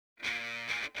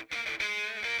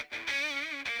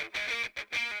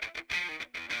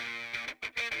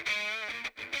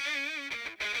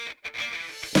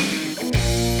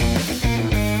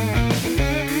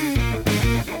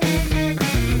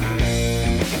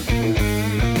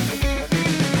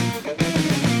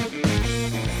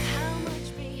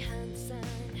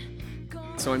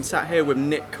So I'm sat here with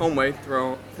Nick Conway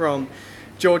from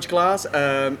George Glass,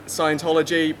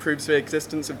 Scientology proves the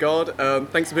existence of God.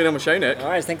 Thanks for being on the show, Nick. All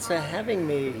right, thanks for having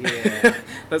me here.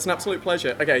 That's an absolute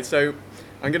pleasure. Okay, so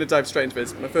I'm going to dive straight into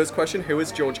this. My first question, who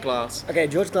is George Glass? Okay,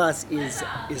 George Glass is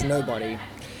nobody.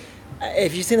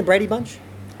 Have you seen The Brady Bunch?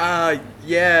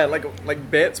 Yeah,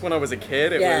 like bits when I was a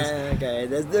kid. Okay.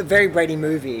 There's the very Brady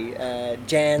movie,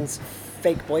 Jan's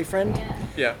fake boyfriend.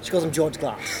 Yeah. She calls him George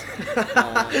Glass.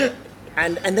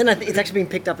 And then it's actually been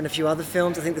picked up in a few other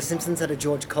films. I think The Simpsons had a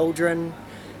George Cauldron.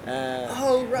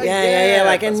 Oh right. Yeah.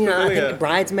 Like, and that's I familiar. think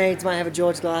Bridesmaids might have a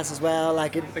George Glass as well.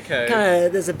 Like, it Okay. kind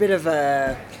of there's a bit of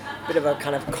a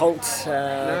kind of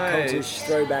cultish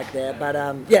throwback there.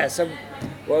 But so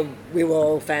we were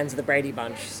all fans of the Brady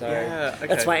Bunch, so Yeah, okay.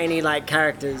 that's why any like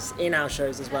characters in our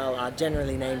shows as well are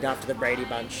generally named after the Brady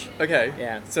Bunch. Okay.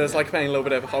 Yeah. So it's like paying a little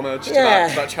bit of homage to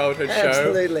that childhood show.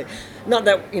 Absolutely. Not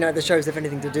that the shows have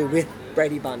anything to do with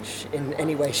Brady Bunch in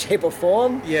any way, shape, or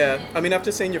form. Yeah, I mean,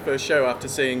 after seeing your first show, after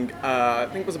seeing, I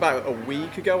think it was about a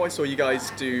week ago, I saw you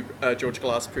guys do George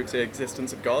Glass Proves the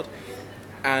Existence of God.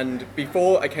 And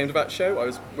before I came to that show, I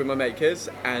was with my mate Kiz,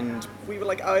 and we were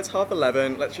like, it's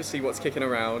 11:30, let's just see what's kicking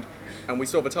around. And we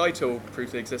saw the title,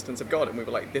 Proves the Existence of God, and we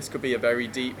were like, this could be a very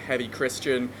deep, heavy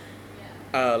Christian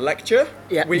lecture.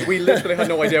 Yeah. We literally had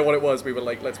no idea what it was. We were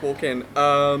like, let's walk in.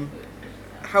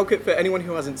 How could, for anyone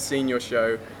who hasn't seen your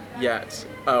show yet,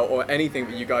 or anything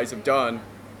that you guys have done,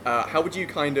 how would you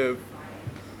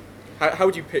how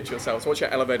would you pitch yourselves? What's your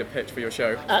elevator pitch for your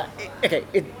show? Okay,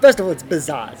 first of all, it's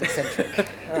bizarre, it's eccentric.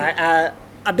 All right,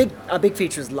 our big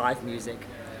feature is live music.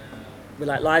 We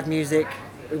like live music.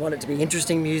 We want it to be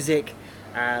interesting music.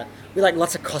 We like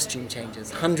lots of costume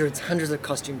changes, hundreds of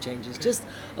costume changes. Just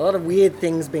a lot of weird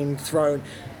things being thrown.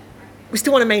 We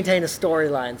still want to maintain a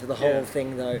storyline for the whole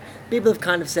thing, though. People have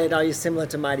kind of said, "Oh, you're similar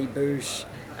to Mighty Boosh."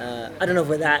 I don't know if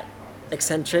we're that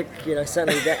eccentric,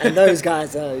 certainly. And those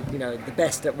guys are, the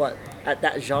best at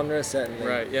that genre, certainly.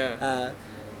 Right. Yeah.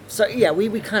 So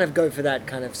we kind of go for that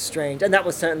kind of strange, and that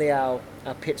was certainly our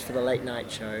pitch for the late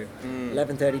night show.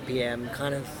 11:30 p.m.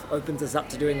 kind of opens us up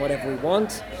to doing whatever we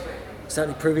want.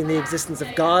 Certainly proving the existence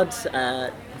of God.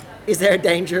 Is there a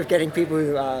danger of getting people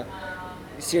who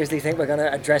seriously think we're going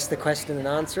to address the question and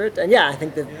answer it? And I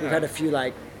think that we've had a few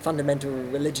like fundamental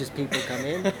religious people come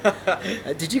in.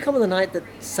 Did you come on the night that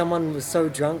someone was so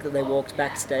drunk that they walked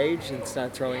backstage and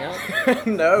started throwing up?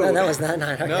 No, that was that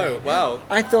night. Okay. No, wow.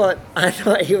 I thought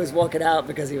he was walking out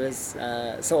because he was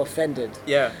so offended.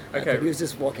 Yeah, okay. But he was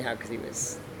just walking out because he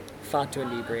was far too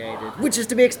inebriated, which is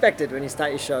to be expected when you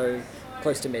start your show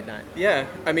close to midnight. Yeah,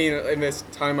 I mean, in this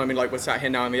time, we're sat here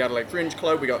now in the Adelaide Fringe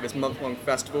Club. We got this month-long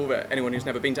festival that anyone who's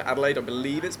never been to Adelaide, I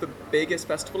believe it's the biggest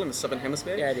festival in the Southern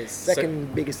Hemisphere. Yeah, it is.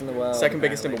 Second biggest in the world. Second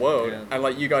biggest in the world. Yeah.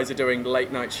 And you guys are doing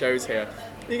late night shows here.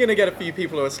 You're going to get a few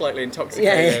people who are slightly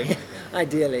intoxicated. Yeah.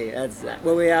 Ideally, that's that.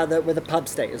 Well, we're the pub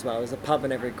state as well. There's a pub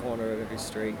in every corner of every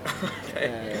street.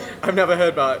 Okay. I've never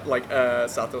heard about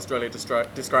South Australia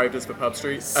described as the pub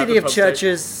street. City the of pub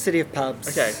churches, city of pubs.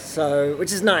 Okay. So,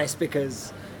 which is nice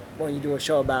because when you do a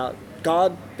show about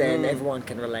God, then everyone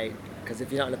can relate. Because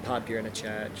if you're not in a pub, you're in a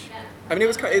church. I mean,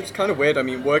 it's kind of weird. I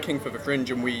mean, working for the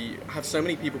Fringe, and we have so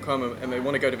many people come and they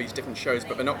want to go to these different shows,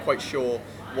 but they're not quite sure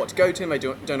what to go to. And they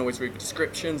don't always read the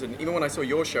descriptions. And even when I saw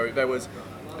your show, there was,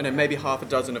 maybe half a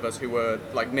dozen of us who were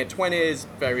like mid-20s,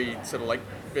 very sort of like,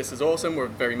 this is awesome. We're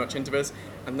very much into this.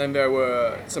 And then there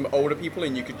were some older people,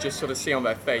 and you could just sort of see on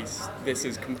their face, this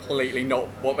is completely not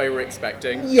what they were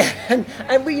expecting. Yeah,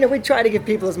 and we try to give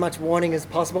people as much warning as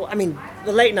possible. I mean,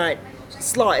 the late night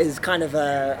slot is kind of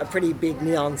a pretty big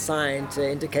neon sign to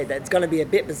indicate that it's going to be a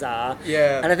bit bizarre.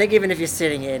 Yeah. And I think even if you're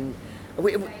sitting in,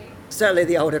 certainly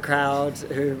the older crowd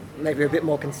who maybe are a bit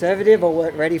more conservative or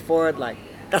weren't ready for it, like,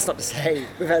 that's not to say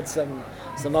we've had some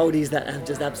oldies that have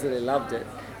just absolutely loved it.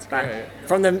 But great.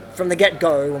 from the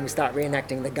get-go, when we start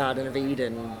reenacting the Garden of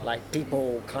Eden, like,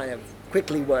 people kind of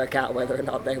quickly work out whether or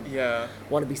not they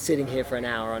want to be sitting here for an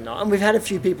hour or not. And we've had a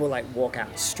few people like walk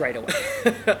out straight away,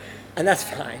 and that's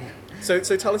fine. So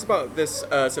tell us about this,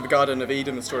 the Garden of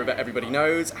Eden, the story that everybody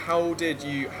knows. How did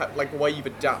you, the way you've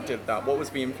adapted that? What was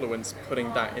the influence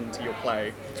putting that into your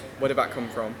play? Where did that come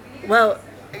from? Well,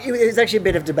 it was actually a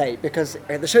bit of debate because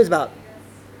the show's about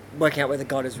working out whether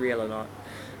God is real or not.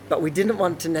 But we didn't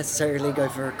want to necessarily go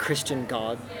for a Christian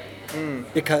God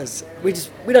because we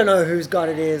don't know whose God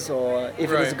it is or if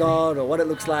it is a God or what it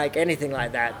looks like, anything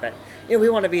like that. But we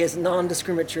want to be as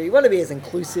non-discriminatory, we want to be as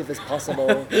inclusive as possible.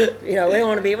 We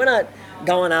want to be, we're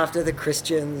going after the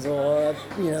Christians or,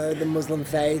 the Muslim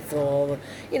faith or,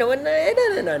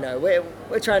 and no.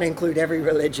 We're trying to include every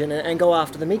religion and go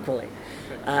after them equally.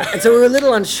 And so we were a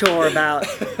little unsure about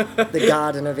the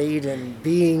Garden of Eden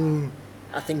being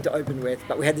a thing to open with,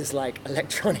 but we had this like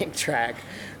electronic track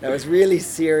that was really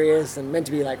serious and meant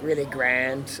to be like really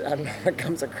grand. I don't know if it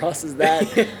comes across as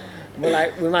that. We're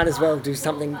like, we might as well do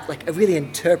something like a really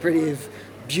interpretive,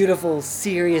 beautiful,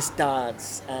 serious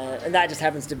dance. And that just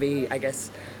happens to be, I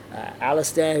guess,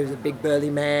 Alistair, who's a big burly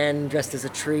man dressed as a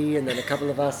tree, and then a couple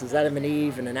of us as Adam and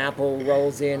Eve, and an apple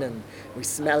rolls in and we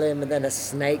smell him, and then a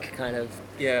snake kind of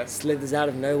slithers out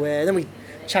of nowhere. And then we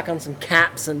chuck on some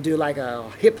caps and do like a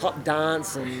hip-hop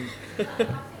dance, and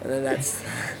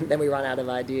then we run out of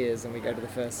ideas and we go to the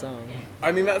first song.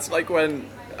 I mean, that's like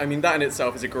that in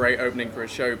itself is a great opening for a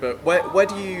show, but where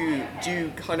do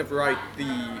you kind of write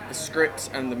the scripts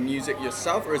and the music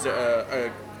yourself, or is it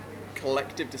a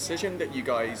collective decision that you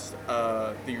guys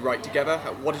that you write together?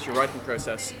 What is your writing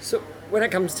process? So when it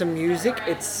comes to music,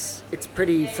 it's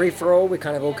pretty free-for-all. We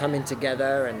kind of all come in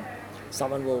together, and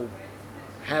someone will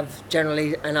have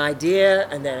generally an idea,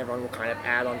 and then everyone will kind of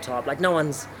add on top. Like, no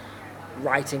one's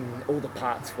writing all the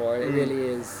parts for it. It really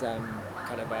is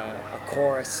kind of a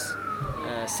chorus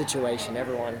situation.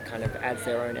 Everyone kind of adds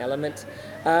their own element.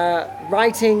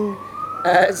 Writing,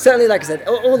 certainly, like I said,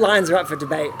 all lines are up for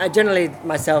debate. Generally,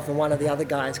 myself and one of the other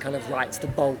guys kind of writes the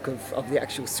bulk of the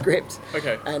actual script.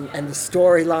 Okay. And the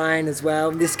storyline as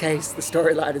well. In this case, the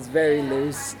storyline is very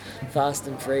loose, fast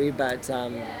and free, but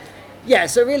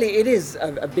so really it is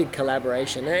a big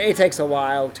collaboration. It takes a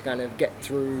while to kind of get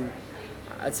through.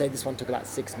 I'd say this one took about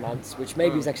 6 months, which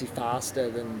maybe is actually faster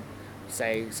than,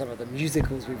 say, some of the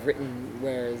musicals we've written,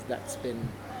 whereas that's been,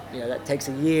 that takes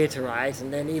a year to write,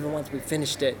 and then even once we've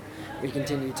finished it, we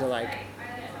continue to like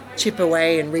chip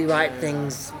away and rewrite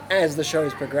things as the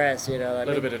shows progress, a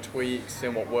little bit of tweaks,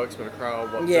 seeing what works with the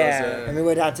crowd, what doesn't. I mean,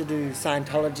 we're about to do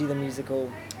Scientology the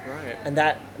musical. Right.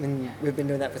 And we've been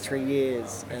doing that for 3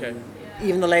 years. Okay. And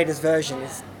even the latest version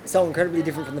is so incredibly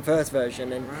different from the first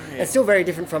version, and it's still very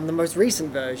different from the most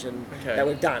recent version that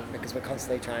we've done, because we're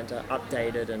constantly trying to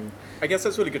update it. And I guess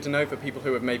that's really good to know for people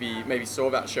who have maybe saw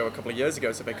that show a couple of years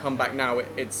ago. So if they come back now,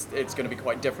 it's going to be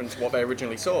quite different to what they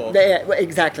originally saw. Yeah,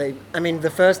 exactly. I mean,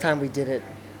 the first time we did it,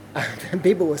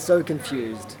 people were so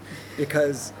confused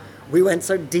because we went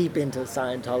so deep into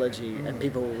Scientology, and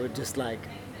people were just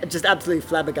absolutely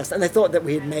flabbergasted, and they thought that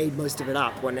we had made most of it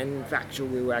up, when in fact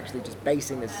we were actually just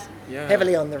basing this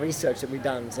heavily on the research that we'd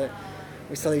done. So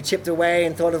we slowly chipped away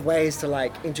and thought of ways to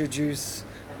like introduce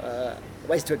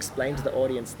ways to explain to the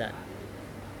audience that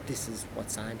this is what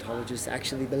Scientologists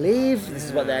actually believe, this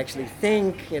is what they actually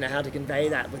think, how to convey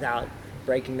that without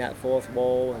breaking that fourth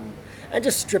wall, and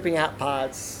just stripping out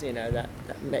parts, that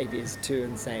maybe is too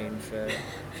insane for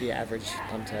the average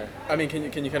punter. I mean, can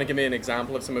you kind of give me an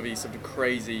example of some of these sort of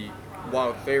crazy,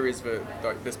 wild theories that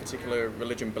like, this particular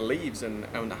religion believes, and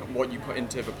what you put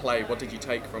into the play? What did you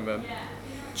take from them?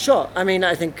 Sure. I mean,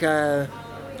 I think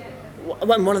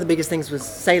one of the biggest things was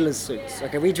sailors' suits.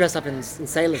 Okay, we dress up in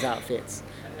sailors' outfits,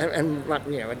 and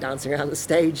we're dancing around the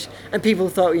stage, and people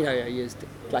thought, used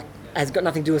like, has got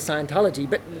nothing to do with Scientology,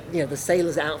 but the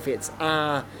sailors' outfits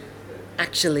are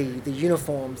actually the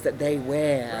uniforms that they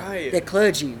wear. Right. They're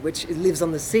clergy, which lives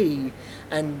on the sea,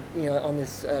 and on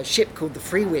this ship called the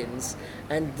Free Winds,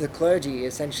 and the clergy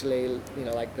essentially,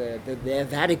 like their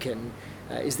Vatican.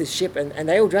 Is this ship, and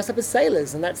they all dress up as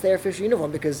sailors, and that's their official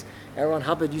uniform, because L. Ron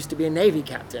Hubbard used to be a Navy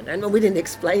captain, and we didn't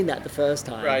explain that the first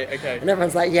time. Right, okay. And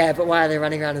everyone's like, yeah, but why are they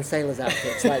running around in sailors'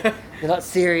 outfits? Like, they're not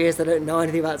serious, they don't know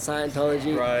anything about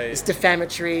Scientology. Right. It's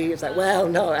defamatory. It's like, well,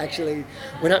 no, actually,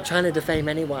 we're not trying to defame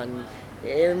anyone.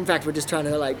 In fact, we're just trying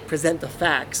to like present the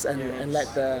facts and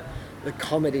let the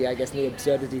comedy, I guess, and the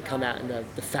absurdity come out in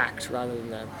the fact rather than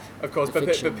the Of course, the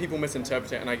but people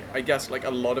misinterpret it, and I guess like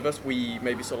a lot of us, we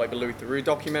maybe saw like the Louis Theroux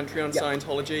documentary on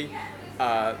Scientology.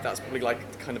 That's probably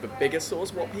like kind of a bigger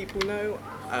source of what people know.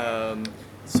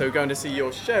 So going to see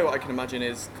your show, I can imagine,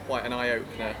 is quite an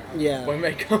eye-opener when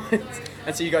they come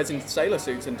and see you guys in sailor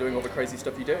suits and doing all the crazy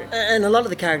stuff you do. And a lot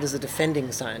of the characters are defending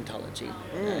Scientology,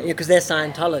 because they're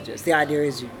Scientologists. The idea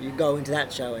is you go into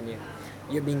that show and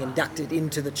you're being inducted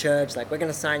into the church, like, we're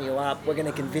going to sign you up, we're going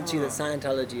to convince you that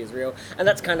Scientology is real. And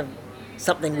that's kind of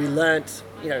something we learnt,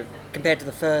 compared to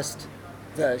the first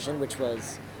version, which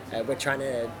was we're trying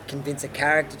to convince a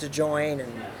character to join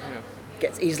and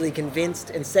gets easily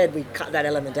convinced. Instead, we cut that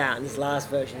element out, and this last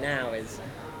version now is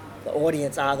the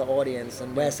audience are the audience,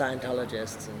 and we're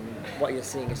Scientologists, and what you're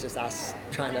seeing is just us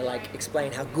trying to like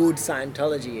explain how good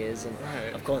Scientology is, and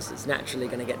Right. of course it's naturally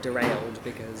going to get derailed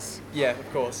because Yeah,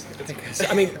 of course.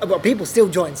 I mean, well, people still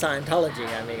join Scientology.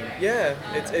 I mean, Yeah,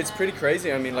 it's pretty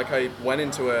crazy. I mean, like I went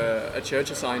into a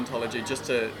church of Scientology just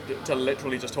to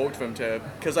literally just talk to them,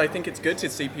 because I think it's good to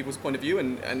see people's point of view,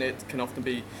 and it can often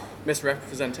be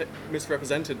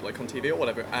misrepresented like on TV or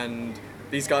whatever. And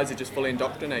these guys are just fully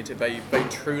indoctrinated. They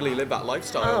truly live that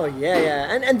lifestyle. oh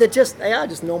yeah, and they are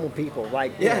just normal people.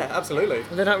 Like you Yeah, know, absolutely.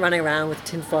 they're not running around with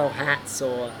tinfoil hats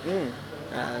or.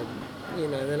 You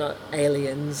know, they're not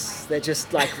aliens. They're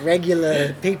just like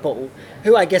regular people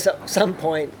who I guess at some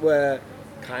point were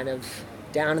kind of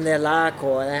down in their luck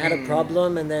or they had a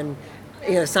problem, and then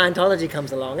you know Scientology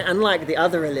comes along. Unlike the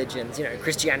other religions, you know,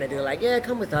 Christianity, they're like, yeah,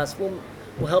 come with us.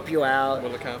 We'll help you out.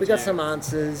 We'll look after We got you." some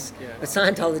answers. Yeah. But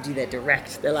Scientology, they're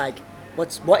direct. They're like,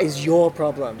 what is your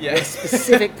problem? Yeah. Your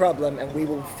specific problem, and we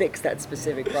will fix that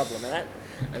specific problem.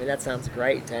 And that sounds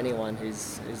great to anyone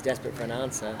who's desperate for an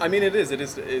answer. I mean, it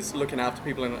is looking after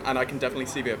people, and I can definitely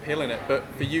see the appeal in it. But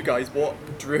for you guys, what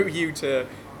drew you to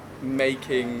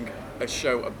making a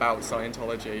show about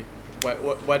Scientology?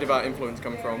 Where did that influence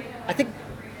come from? I think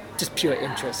just pure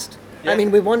interest. Yeah. I mean,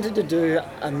 we wanted to do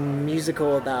a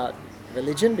musical about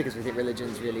religion because we think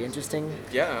religion's really interesting.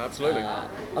 Yeah, absolutely.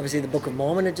 Obviously, the Book of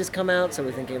Mormon had just come out, so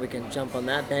we're thinking we can jump on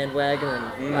that bandwagon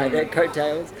and ride their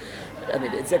coattails. I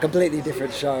mean, it's a completely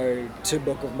different show to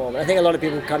Book of Mormon. I think a lot of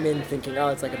people come in thinking, oh,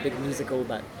 it's like a big musical,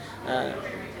 but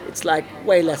it's like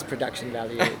way less production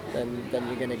value than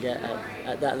you're going to get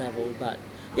at that level. But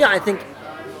yeah, I think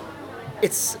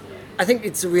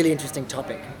it's a really interesting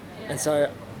topic, and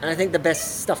I think the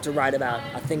best stuff to write about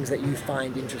are things that you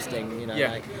find interesting, you know,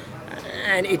 Yeah. like,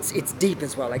 and it's deep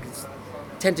as well, like it's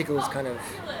tentacles kind of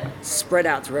spread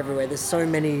out through everywhere. There's so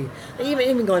many,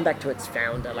 even going back to its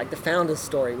founder, like the founder's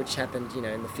story, which happened, you know,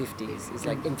 in the 50s, is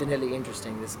like infinitely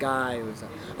interesting. This guy who was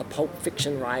a pulp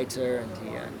fiction writer,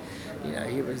 and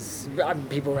he was,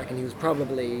 people reckon he was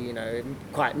probably, you know,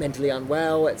 quite mentally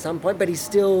unwell at some point, but he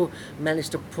still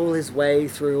managed to pull his way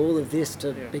through all of this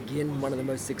to begin one of the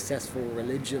most successful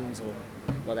religions, or,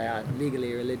 well, they are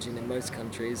legally a religion in most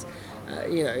countries.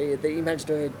 You know, he managed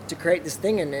to create this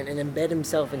thing and embed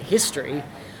himself in history.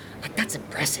 Like, that's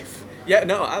impressive. Yeah,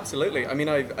 no, absolutely. I mean,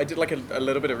 I did like a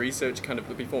little bit of research kind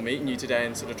of before meeting you today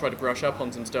and sort of tried to brush up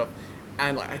on some stuff.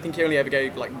 And like, I think he only ever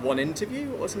gave like one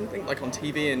interview or something, like on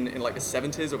TV in like the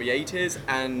 70s or the 80s.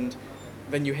 And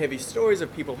then you hear these stories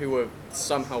of people who were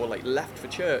somehow like left for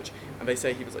church, and they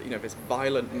say he was like, you know, this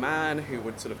violent man who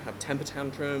would sort of have temper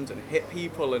tantrums and hit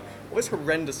people and all this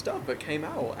horrendous stuff that came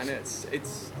out. And it's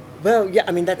Well, yeah,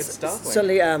 I mean, that's It's startling.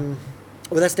 certainly,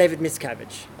 well, that's David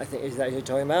Miscavige, I think, is that who you're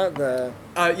talking about?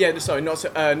 yeah, sorry, not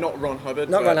Ron Hubbard.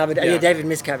 Not but, Ron Hubbard, yeah. yeah, David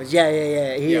Miscavige,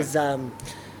 yeah. He Yeah.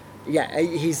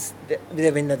 is,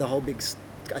 they're in the whole big,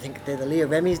 I think the Leah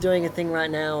Remy's doing a thing right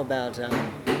now about,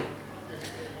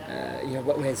 you know,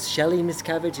 where's Shelley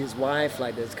Miscavige, his wife,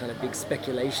 like there's kind of big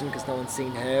speculation because no one's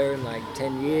seen her in like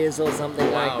 10 years or something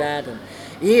Wow. like that. And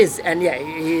he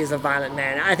is a violent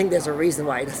man. I think there's a reason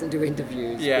why he doesn't do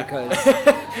interviews, Yeah. because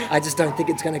I just don't think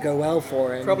it's going to go well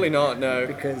for him. Probably not, no.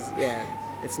 Because, yeah,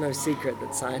 it's no secret that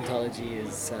Scientology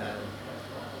is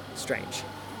strange.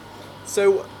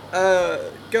 So,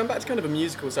 going back to kind of a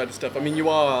musical side of stuff, I mean, you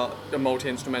are a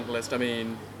multi-instrumentalist. I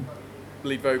mean,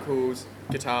 lead vocals,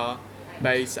 guitar,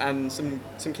 bass, and some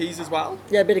keys as well.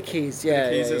 Yeah, a bit of keys, yeah.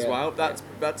 Keys as yeah. well.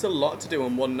 That's a lot to do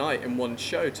on one night in one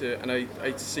show. And I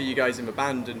see you guys in the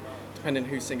band, and depending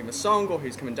who's singing the song or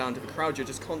who's coming down to the crowd, you're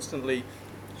just constantly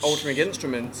altering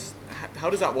instruments. How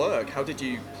does that work? How did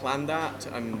you plan that?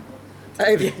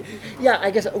 Yeah,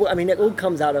 I guess, well, I mean, it all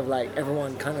comes out of like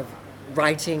everyone kind of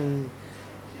writing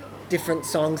different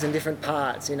songs in different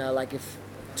parts, you know, like if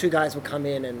two guys will come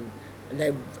in and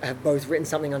they have both written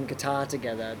something on guitar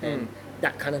together, then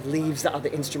that kind of leaves the other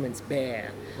instruments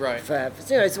bare. Right. For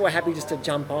you know, so we're happy just to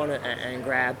jump on it and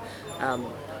grab.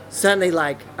 Certainly,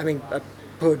 like, I mean,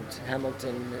 Bud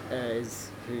Hamilton is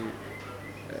who.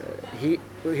 He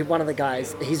one of the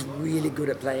guys. He's really good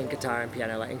at playing guitar and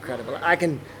piano, like incredible. I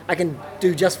can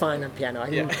do just fine on piano. I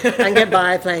can get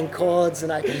by playing chords,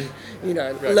 and I can, you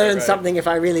know, learn right. something if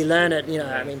I really learn it. You know,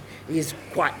 I mean, he's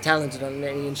quite talented on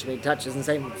any instrument he touches, and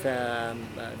same for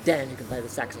Dan, who can play the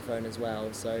saxophone as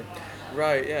well. So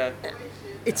Right, yeah.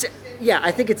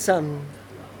 I think it's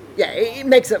it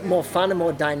makes it more fun and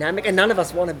more dynamic. And none of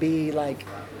us want to be like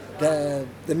the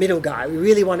middle guy. We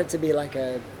really want it to be like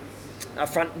a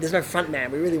front. There's no front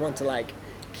man. We really want to like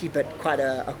keep it quite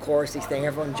a chorusy thing.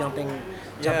 Everyone jumping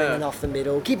Yeah. in off the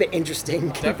middle. Keep it interesting.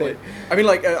 Definitely. I mean,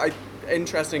 like,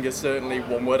 interesting is certainly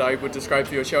one word I would describe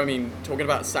for your show. I mean, talking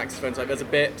about saxophones, like there's a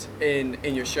bit in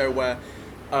your show where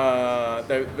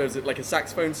there's like a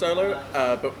saxophone solo,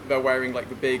 but they're wearing like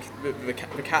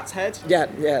the cat's head. Yeah,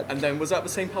 yeah. And then was that the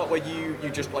same part where you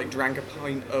just like drank a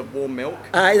pint of warm milk?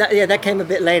 That came a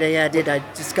bit later. Yeah, I did. I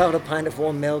just got a pint of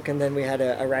warm milk, and then we had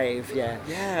a rave. Yeah.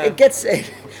 Yeah. It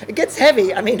gets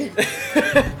heavy. I mean,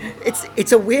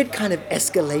 it's a weird kind of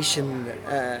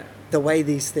escalation. The way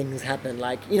these things happen,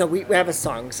 like, you know, we have a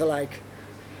song, so like,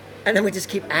 and then we just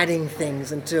keep adding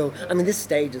things until, I mean, this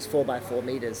stage is 4 by 4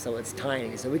 meters, so it's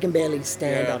tiny, so we can barely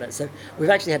stand on it. So we've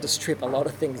actually had to strip a lot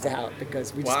of things out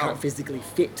because we just can't physically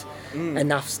fit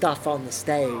enough stuff on the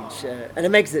stage, and it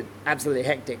makes it absolutely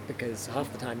hectic because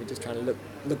half the time you're just trying to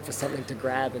look for something to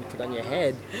grab and put on your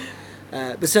head.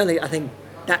 But certainly, I think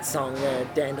that song where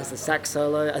Dan does the sax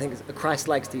solo, I think it's Christ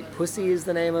Likes to Eat Pussy is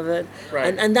the name of it.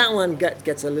 Right. And that one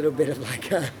gets a little bit of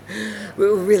like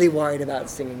we're really worried about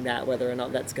singing that, whether or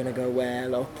not that's going to go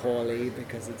well or poorly,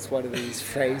 because it's one of these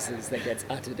phrases that gets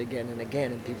uttered again and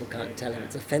again and people can't tell if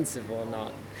it's offensive or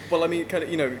not. Well, I mean, kind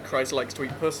of, you know, Christ Likes to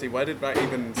Eat Pussy, where did that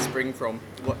even spring from?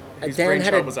 Whose Dan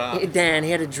brainchild was that? Dan, he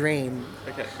had a dream.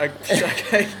 Okay.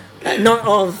 Okay. Not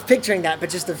of picturing that, but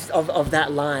just of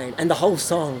that line. And the whole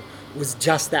song was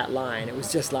just that line. It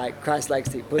was just like, Christ likes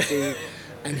to eat pussy,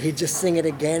 and he'd just sing it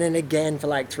again and again for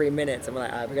like 3 minutes. And we're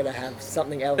like, we're going to have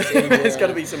something else in there. There's got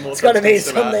to be some more. It's got to be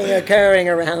something occurring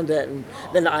around it. And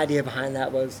then the idea behind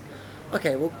that was,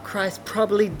 okay, well, Christ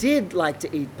probably did like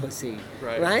to eat pussy,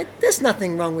 right? There's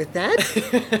nothing wrong with that.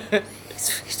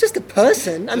 He's just a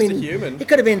person. I mean, a human. He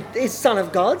could have been the son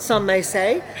of God, some may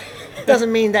say.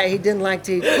 Doesn't mean that he didn't like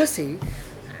to eat pussy.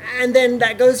 And then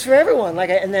that goes for everyone. Like,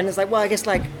 and then it's like, well, I guess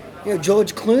like, you know,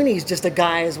 George Clooney's just a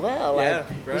guy as well. Like,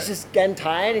 he's just getting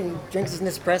tired and he drinks his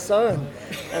Nespresso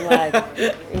and like,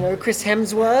 you know, Chris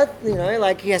Hemsworth, you know,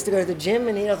 like he has to go to the gym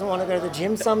and he doesn't want to go to the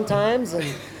gym sometimes, and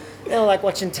you know, like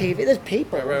watching TV. There's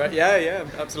people. Right. Yeah,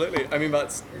 absolutely. I mean,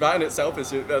 that in itself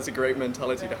that's a great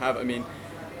mentality to have. I mean,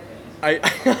 I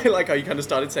like how you kind of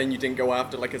started saying you didn't go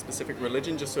after like a specific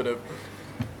religion, just sort of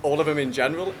all of them in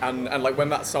general, and like when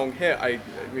that song hit, I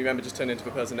remember just turning to the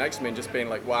person next to me and just being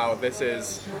like, wow,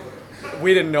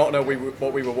 we did not know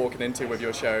what we were walking into with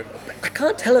your show. I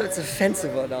can't tell if it's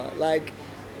offensive or not. Like,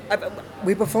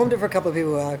 we performed it for a couple of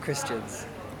people who are Christians,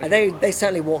 and they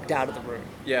certainly walked out of the room.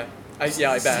 Yeah. I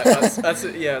bet. That's it's not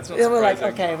surprising. We're like,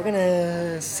 okay, we're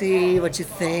gonna see what you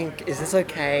think. Is this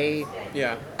okay?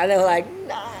 Yeah. And they were like,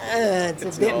 nah, it's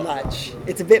a bit much.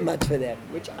 It's a bit much for them,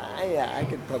 which I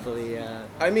could probably.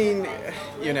 I mean,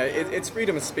 you know, it's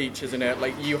freedom of speech, isn't it?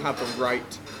 Like, you have the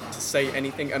right to say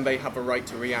anything, and they have a right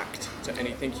to react to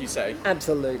anything you say.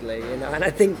 Absolutely, you know, and I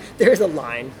think there is a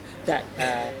line that,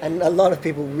 and a lot of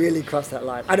people really cross that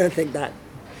line. I don't think that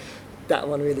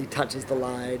one really touches the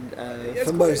line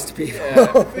for most people.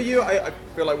 Yeah. For you, I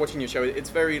feel like watching your show, it's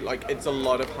very, like, it's a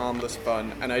lot of harmless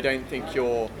fun, and I don't think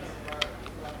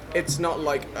it's not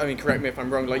like, I mean, correct me if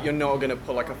I'm wrong, like, you're not going to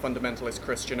pull, like, a fundamentalist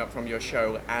Christian up from your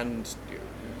show and,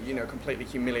 you know, completely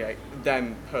humiliate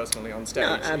them personally on stage.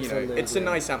 No, absolutely. You know, it's a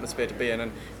nice atmosphere to be in,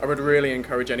 and I would really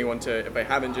encourage anyone to, if they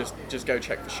haven't, just go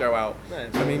check the show out.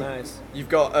 Nice. I mean, nice. You've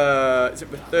got, is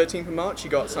it the 13th of March? You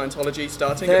got Scientology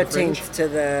starting at the Fringe?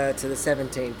 13th to the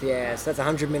 17th, yeah. So that's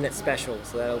a 100-minute special,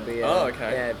 so that'll be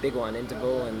a big one,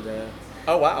 interval, and...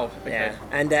 Oh, wow. Okay. Yeah,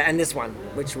 and this one,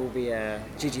 which will be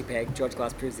Gigi Peg, George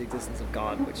Glass Proves the Existence of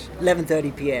God, which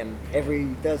 11:30 p.m. every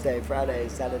Thursday, Friday,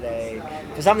 Saturday,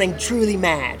 for something truly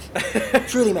mad.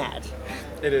 Truly mad.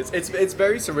 It is. It's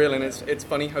very surreal, and it's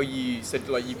funny how you said,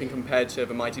 like, you've been compared to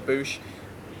the Mighty Boosh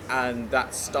and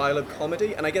that style of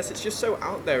comedy, and I guess it's just so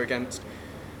out there against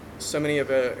so many of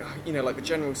the, you know, like the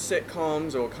general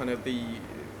sitcoms or kind of the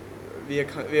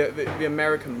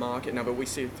American market now, but we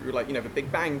see it through, like, you know, the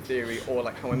Big Bang Theory or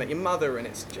like How I Met Your Mother, and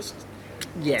it's just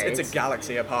it's a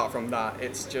galaxy apart from that.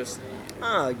 It's just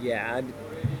I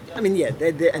mean, yeah,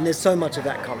 and there's so much of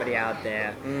that comedy out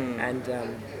there, and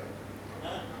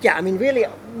I mean, really,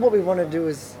 what we want to do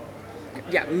is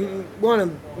want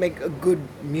to make a good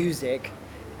music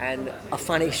and a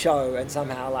funny show, and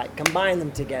somehow like combine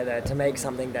them together to make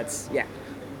something that's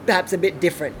perhaps a bit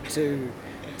different to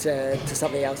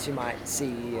something else you might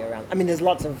see around. I mean, there's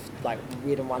lots of like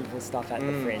weird and wonderful stuff at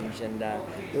the Fringe, and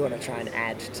we want to try and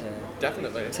add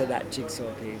to that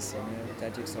jigsaw piece, you know,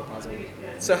 that jigsaw puzzle.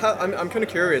 So I'm kind of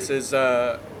curious, as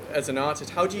an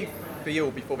artist, how do you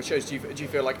feel before the shows? Do you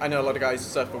feel like, I know a lot of guys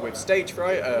suffer with stage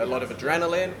fright, a lot of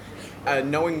adrenaline,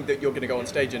 knowing that you're going to go on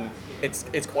stage and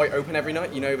it's quite open every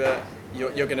night. You know that you're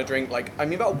going to drink, like, I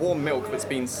mean, that warm milk that's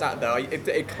been sat there,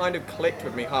 it kind of clicked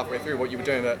with me halfway through what you were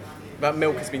doing, that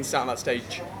milk has been sat on that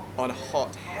stage on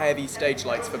hot, heavy stage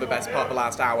lights for the best part of the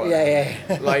last hour. Yeah.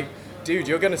 Like, dude,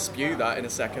 you're gonna spew that in a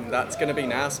second. That's gonna be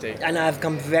nasty. And I've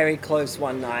come very close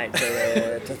one night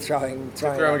to throwing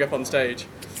Throwing up on stage.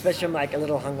 especially I'm like a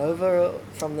little hungover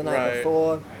from the night Right.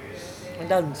 before. It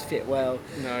doesn't fit well.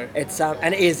 No. It's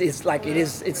and it's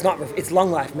not it's long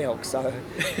life milk, so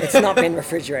it's not been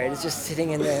refrigerated. It's just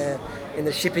sitting in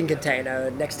the shipping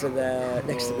container next to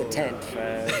the tent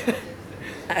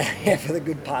for the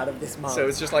good part of this month. So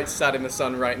it's just like sat in the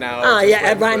sun right now. Oh just yeah,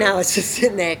 waiting right for- now it's just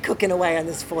sitting there cooking away on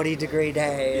this 40-degree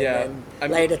day. Yeah. And I then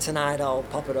mean- later tonight I'll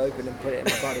pop it open and put it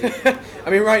in my body. I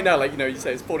mean, right now, like, you know, you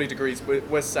say it's 40 degrees.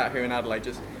 We're sat here in Adelaide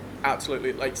just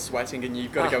absolutely like sweating, and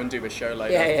you've got to go and do a show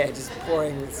later. Yeah, just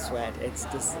pouring with sweat. It's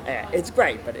just, it's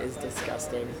great, but it's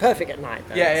disgusting. Perfect at night,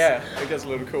 though. Yeah. It gets a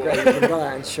little cool. Great, you can go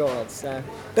out in shorts.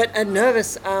 But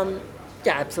nervous, yeah,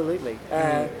 absolutely.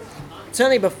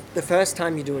 Certainly the first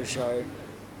time you do a show,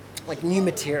 like new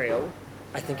material,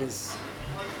 I think is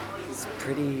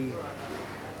pretty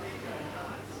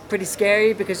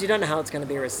scary because you don't know how it's going to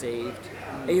be received.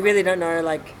 You really don't know,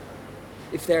 like,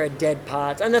 if there are dead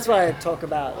parts. And that's why I talk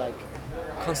about, like,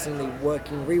 constantly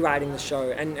rewriting the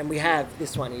show. And we have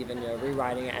this one even, you know,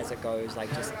 rewriting it as it goes,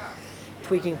 like just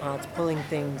tweaking parts, pulling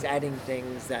things, adding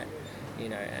things that, you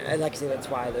know, and like I said, that's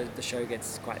why the show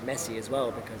gets quite messy as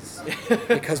well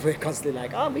because we're constantly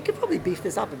like, oh, we could probably beef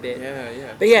this up a bit.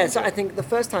 Yeah. But yeah, so I think the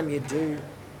first time you do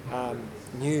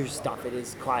new stuff, it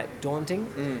is quite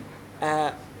daunting.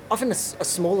 Often a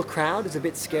smaller crowd is a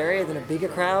bit scarier than a bigger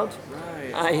crowd.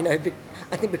 Right. You know,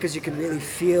 I think because you can really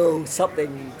feel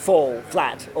something fall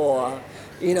flat, or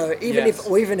you know, even Yes.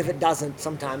 if it doesn't,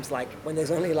 sometimes like when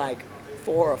there's only like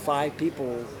 4 or 5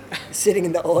 people sitting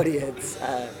in the audience,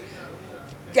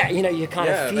 yeah, you know, you kind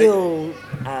Yeah, of feel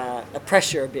a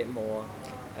pressure a bit more.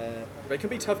 They can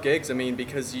be tough gigs. I mean,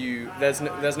 because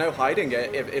there's no hiding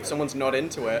it. If someone's not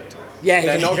into it,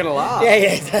 they're not going to laugh. Yeah,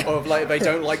 exactly. Or if like they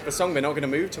don't like the song, they're not going to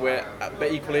move to it.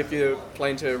 But equally, if you're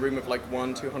playing to a room of like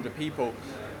 100-200 people,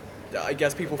 I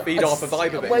guess people feed off a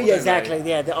vibe of it. Well, don't yeah, they? exactly.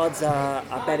 Yeah, the odds are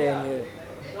better in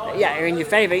your, yeah, are in your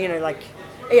favour. You know, like,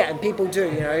 yeah, and people do.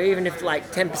 You know, even if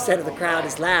like 10% of the crowd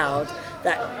is loud,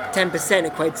 that 10%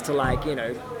 equates to like, you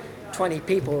know, 20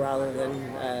 people rather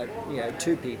than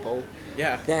 2 people.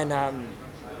 Yeah.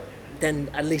 Then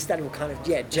at least that will kind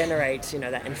of generate, you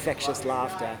know, that infectious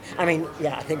laughter. I mean,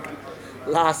 yeah, I think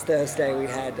last Thursday we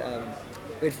had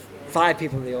 5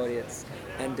 people in the audience,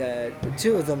 and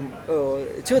two of them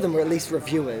were at least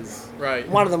reviewers. Right.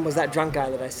 One of them was that drunk guy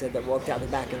that I said that walked out the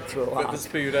back and threw up. But the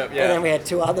spewed up, And then yeah. we had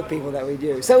 2 other people that we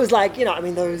knew. So it was like, you know, I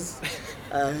mean, those.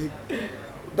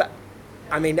 But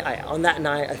I mean, on that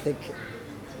night, I think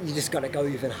you just got to go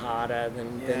even harder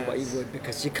than what you would,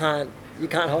 because you can't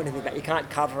hold anything back. You can't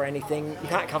cover anything. You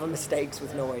can't cover mistakes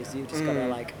with noise. You just got to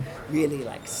like really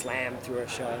like slam through a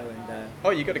show and.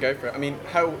 Oh, you got to go for it. I mean,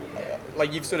 how,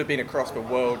 like, you've sort of been across the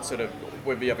world, sort of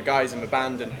with the other guys in the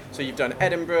band, and so you've done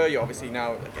Edinburgh. You're obviously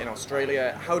now in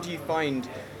Australia. How do you find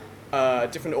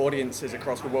different audiences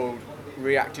across the world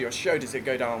react to your show? Does it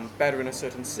go down better in a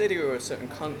certain city or a certain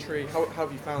country? How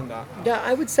have you found that? Yeah,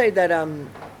 I would say that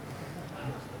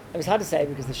it was hard to say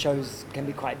because the shows can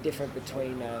be quite different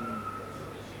between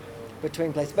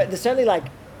places. But there's certainly, like,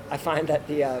 I find that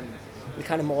the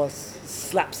kind of more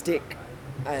slapstick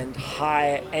and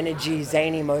high energy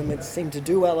zany moments seem to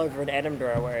do well over in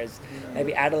Edinburgh, whereas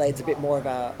maybe Adelaide's a bit more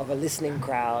of a listening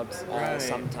crowd Right.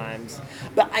 sometimes.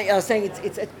 But I was saying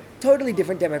it's a totally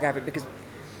different demographic because,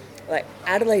 like,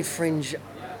 Adelaide Fringe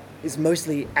is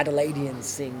mostly Adelaideans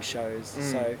seeing shows,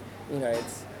 so you know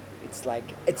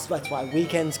that's why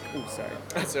weekends. Oh, sorry.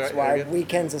 That's all right, That's why you're good.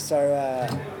 weekends are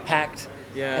so packed.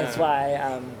 Yeah. That's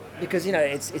why because you know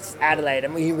it's Adelaide,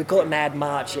 and we call it Mad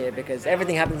March here because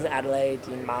everything happens in Adelaide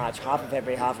in March, half of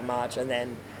February, half of March, and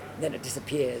then it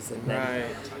disappears. And then,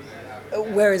 Right.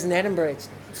 whereas in Edinburgh,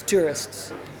 it's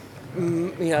tourists.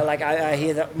 You know, like I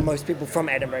hear that most people from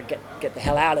Edinburgh get the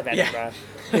hell out of Edinburgh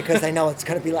because they know it's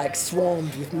going to be like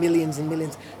swarmed with millions and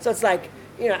millions. So it's like,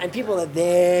 you know, and people are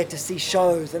there to see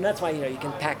shows, and that's why, you know, you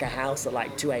can pack a house at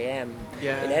like 2 a.m. in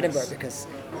Yes. Edinburgh because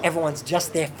everyone's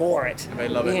just there for it. They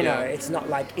love it, You know, yeah. it's not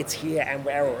like it's here and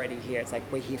we're already here. It's like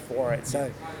we're here for it.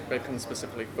 So. They've come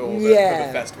specifically for the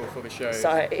Yeah. festival, for the show.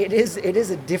 So it is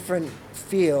a different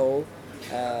feel,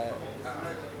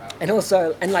 and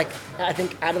also, and like I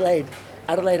think Adelaide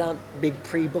aren't big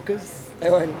pre-bookers. They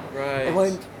won't, Right.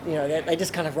 you know, they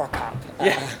just kind of rock up.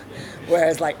 Yeah.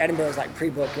 Whereas like Edinburgh is like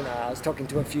pre-book. You know, I was talking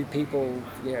to a few people,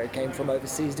 you know, came from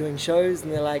overseas doing shows,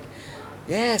 and they're like,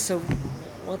 yeah, so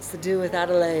what's the deal with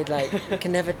Adelaide? Like, we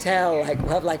can never tell. Like,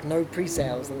 we'll have like no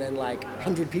pre-sales, and then like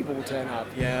 100 people will turn up.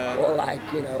 Yeah. Or like,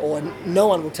 you know, or no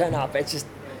one will turn up. It's just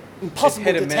impossible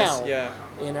hit to and miss, tell. yeah.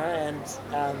 You know,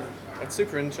 and It's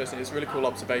super interesting. It's a really cool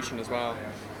observation as well.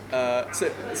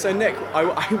 So Nick,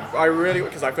 I really,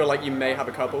 because I feel like you may have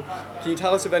a couple. Can you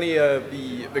tell us of any of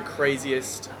the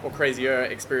craziest or crazier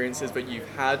experiences that you've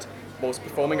had whilst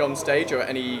performing on stage, or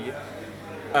any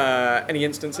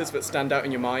instances that stand out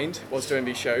in your mind whilst doing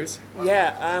these shows?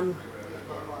 yeah.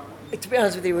 To be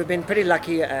honest with you, we've been pretty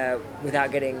lucky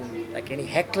without getting like any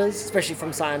hecklers, especially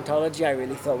from Scientology. I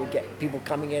really thought we'd get people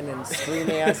coming in and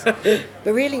screaming at us.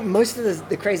 But really, most of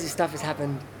the crazy stuff has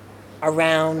happened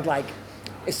around, like,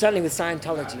 it's certainly with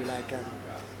Scientology. Like,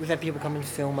 we've had people come and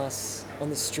film us on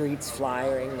the streets,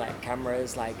 flyering, like,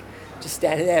 cameras, like, just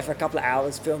standing there for a couple of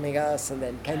hours filming us, and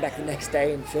then came back the next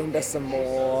day and filmed us some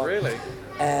more. Really?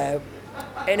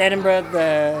 In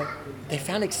Edinburgh, they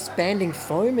found expanding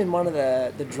foam in one of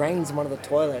the drains in one of the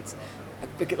toilets.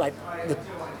 Like,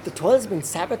 the toilet's been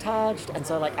sabotaged, and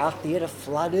so like our theatre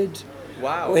flooded.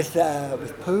 Wow. With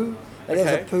poo. Like, there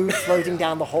was a poo floating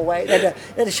down the hallway. They had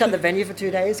to shut the venue for 2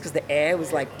 days because the air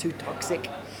was like too toxic.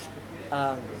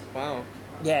 Wow.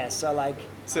 Yeah, so like.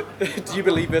 So, do you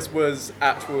believe this was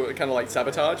actual kind of like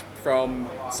sabotage from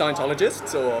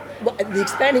Scientologists, or? Well, the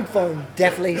expanding foam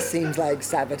definitely seems like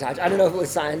sabotage. I don't know if it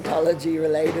was Scientology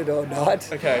related or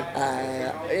not. Okay.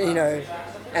 You know,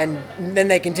 and then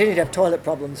they continued to have toilet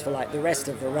problems for like the rest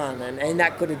of the run, and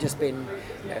that could have just been,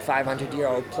 you know,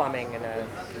 500-year-old plumbing in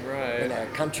a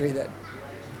country that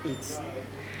eats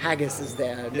haggis is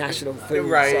their national food.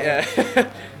 Right. So.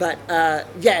 Yeah. But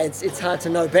yeah, it's hard to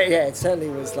know. But yeah, it certainly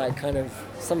was like kind of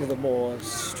some of the more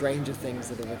stranger things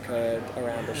that have occurred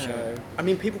around the show. I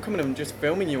mean, people coming and just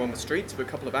filming you on the streets for a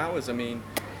couple of hours. I mean.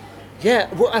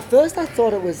 Yeah. Well, at first I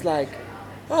thought it was like,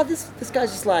 oh, this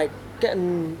guy's just like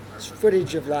getting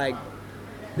footage of like.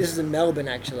 This is in Melbourne,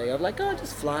 actually. Of like, oh,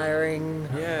 just flying.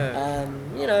 Yeah.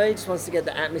 You know, he just wants to get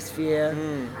the atmosphere.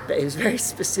 But he was very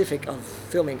specific of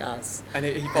filming us. And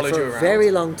he followed for you a around? very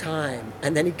long time.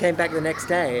 And then he came back the next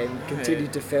day and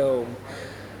continued to film.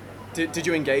 Did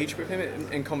you engage with him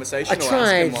in conversation? I or tried.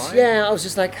 ask him why? Yeah, I was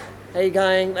just like, how you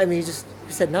going? I mean, he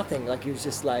said nothing. Like, he was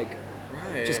just like,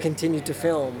 Right. just continued to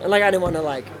film. And like, I didn't want to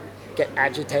like get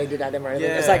agitated at him or anything.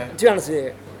 Yeah. It's like, to be honest with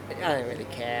you, I don't really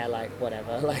care, like,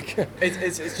 whatever, like...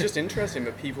 It's just interesting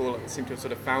that people seem to have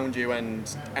sort of found you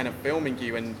and are filming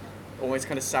you and almost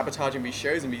kind of sabotaging these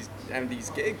shows and these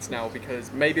gigs now, because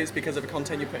maybe it's because of the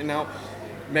content you're putting out,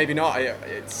 maybe not.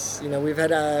 It's... You know, we've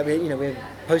had, we had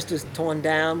posters torn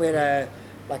down, we had a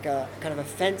kind of a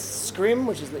fence scrim,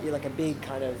 which is like a big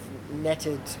kind of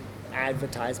netted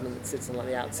advertisement that sits on like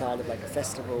the outside of like a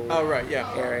festival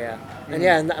area. And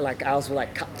yeah, and that, like ours were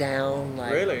like cut down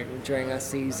like Really? during our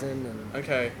season, and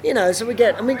Okay. you know, so we've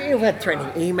had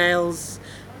threatening emails,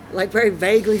 like very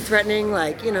vaguely threatening,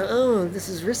 like, you know, oh, this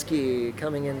is risky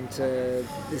coming into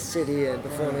this city and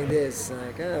performing this,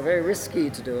 like, oh, very risky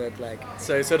to do it, like.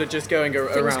 So sort of just going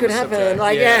around Things could the happen, subject.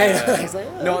 like, yeah. It's like,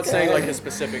 oh, Not okay. saying like a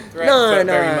specific threat, No, but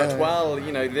no. very much, well,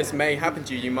 you know, this may happen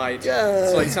to you. You might. Yeah.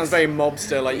 It's like, sounds very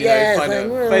mobster, like, you Yeah, know, it's kind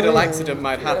like, of fatal accident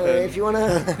might happen. If you want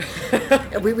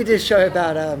to... we did a show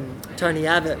about Tony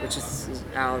Abbott, which is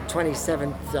our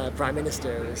 27th Prime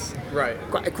Minister. It was Right.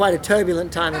 quite a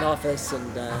turbulent time in office,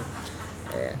 and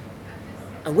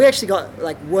we actually got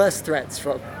like worse threats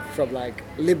from like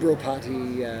Liberal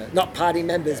Party, not party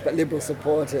members, but Liberal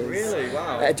supporters. Really?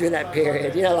 Wow. During that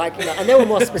period, you know, like, you know, and they were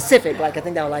more specific. Like, I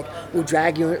think they were like, "We'll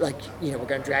drag you, like, you know, we're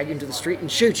going to drag you into the street and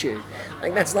shoot you."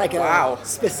 Like, that's like Wow. a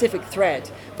specific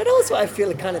threat. But also, I feel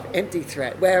a kind of empty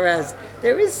threat. Whereas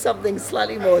there is something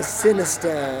slightly more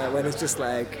sinister when it's just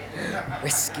like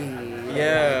risky.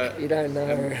 Yeah. Like, you don't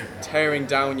know. Tearing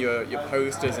down your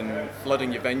posters and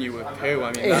flooding your venue with poo.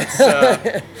 I mean,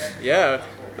 that's yeah.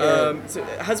 So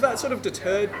has that sort of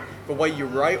deterred the way you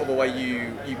write or the way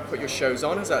you put your shows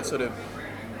on? Has that sort of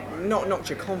not knocked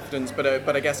your confidence,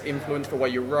 but I guess influenced the way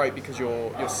you write because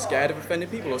you're scared of offending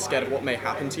people or scared of what may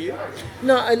happen to you?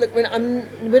 No,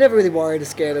 we're never really worried or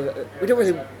scared of.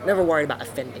 Never worried about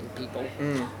offending people.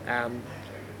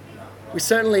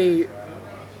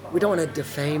 We don't want to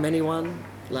defame anyone.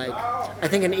 Like, I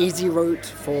think an easy route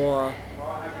for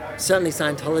certainly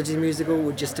Scientology musical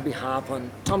would just to be harp on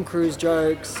Tom Cruise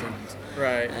jokes and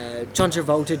Right. John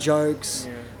Travolta jokes.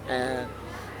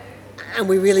 And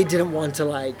we really didn't want to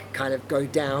like kind of go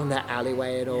down that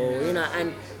alleyway at all, you know.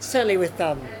 And certainly with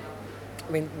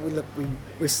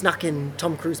we snuck in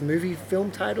Tom Cruise movie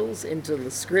film titles into the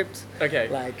script. Okay.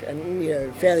 Like, and you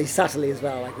know, fairly subtly as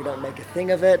well. Like, we don't make a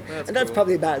thing of it. That's And that's cool.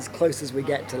 probably about as close as we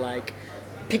get to like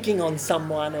picking on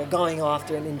someone or going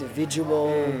after an individual.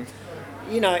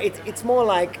 You know, it's more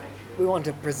like we want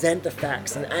to present the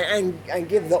facts and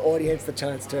give the audience the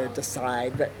chance to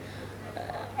decide. But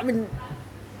I mean,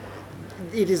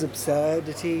 it is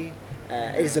absurdity.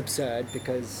 It is absurd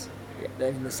because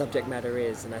the subject matter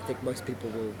is, and I think most people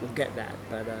will get that.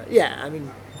 But yeah, I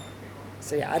mean,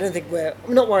 so yeah, I don't think we're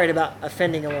not worried about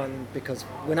offending anyone because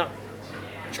we're not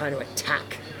trying to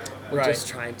attack. We're Right. just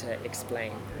trying to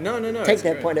explain. No. Take it's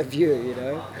their great. point of view, you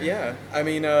know. Yeah, I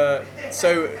mean,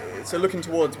 so looking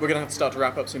towards, we're going to have to start to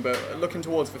wrap up soon, but looking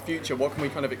towards the future, what can we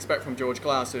kind of expect from George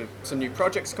Glass? Some new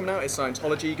projects coming out? Is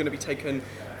Scientology going to be taken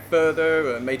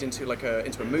further, made into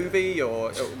into a movie,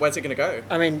 or where's it going to go?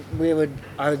 I mean,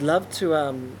 I would love to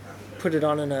put it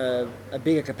on in a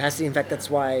bigger capacity. In fact, that's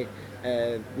why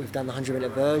we've done the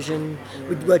 100-minute version.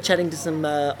 We're chatting to some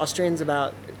Austrians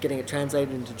about getting it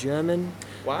translated into German.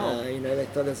 Wow. You know, they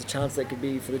thought there's a chance that could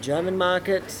be for the German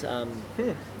market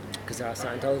because there are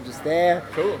Scientologists there.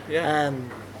 Cool, yeah.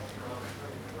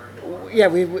 Yeah,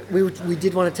 we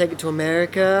did want to take it to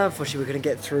America. Unfortunately, we couldn't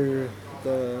get through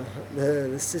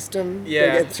the system.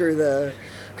 Yeah.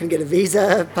 Couldn't get a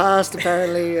visa passed.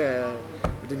 Apparently,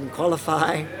 we didn't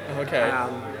qualify. Okay.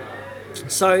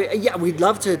 So yeah, we'd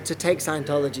love to take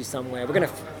Scientology somewhere. We're going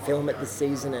to film it this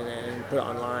season and put it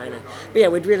online. But yeah,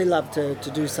 we'd really love to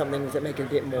do something with it, make it a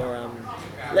bit more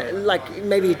like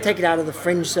maybe take it out of the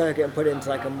fringe circuit and put it into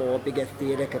like a more bigger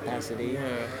theatre capacity.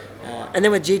 Yeah. And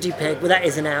then with Gigi Peg, well, that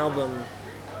is an album.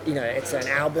 You know, it's an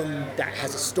album that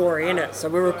has a story in it. So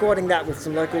we're recording that with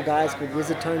some local guys called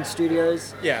Wizard Tone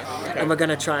Studios. Yeah. Okay. And we're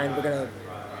going to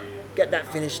get that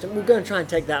finished, and we're going to try and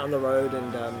take that on the road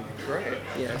and Great.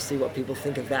 you know, see what people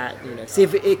think of that. You know, see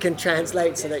if it can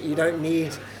translate so that you don't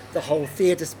need the whole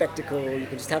theatre spectacle. You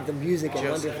can just have the music and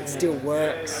wonder if it still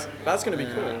works That's going to be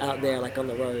cool. out there, like on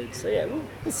the road. So yeah,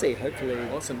 we'll see. Hopefully.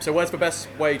 Awesome. So where's the best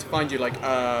way to find you? Like,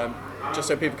 just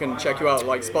so people can check you out,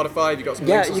 like Spotify. Have you got some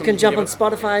Yeah, links or you something can jump give on us?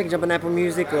 Spotify, you can jump on Apple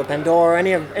Music or Pandora,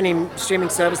 any streaming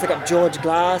service. Look up George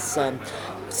Glass,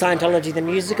 Scientology the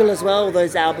Musical as well. All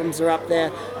those albums are up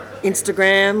there.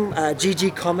 Instagram,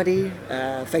 GG Comedy,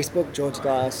 Facebook, George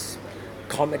Glass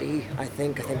Comedy. I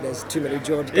think there's too many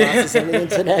George Glasses on the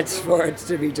internet for it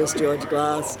to be just George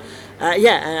Glass.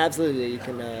 Yeah, absolutely. You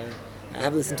can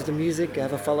have a listen to the music,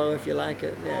 have a follow if you like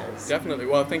it. Yeah, Definitely.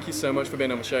 Well, thank you so much for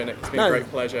being on the show, Nick. It's been a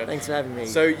great pleasure. Thanks for having me.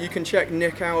 So you can check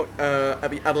Nick out at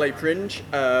the Adelaide Fringe,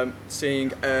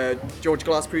 seeing George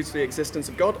Glass Proves the Existence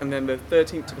of God, and then the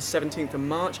 13th to the 17th of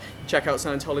March, check out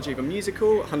Scientology the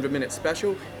Musical, 100-minute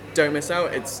special. Don't miss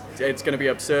out. It's going to be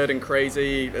absurd and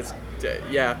crazy. It's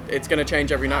going to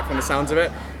change every night from the sounds of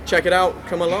it. Check it out.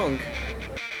 Come along.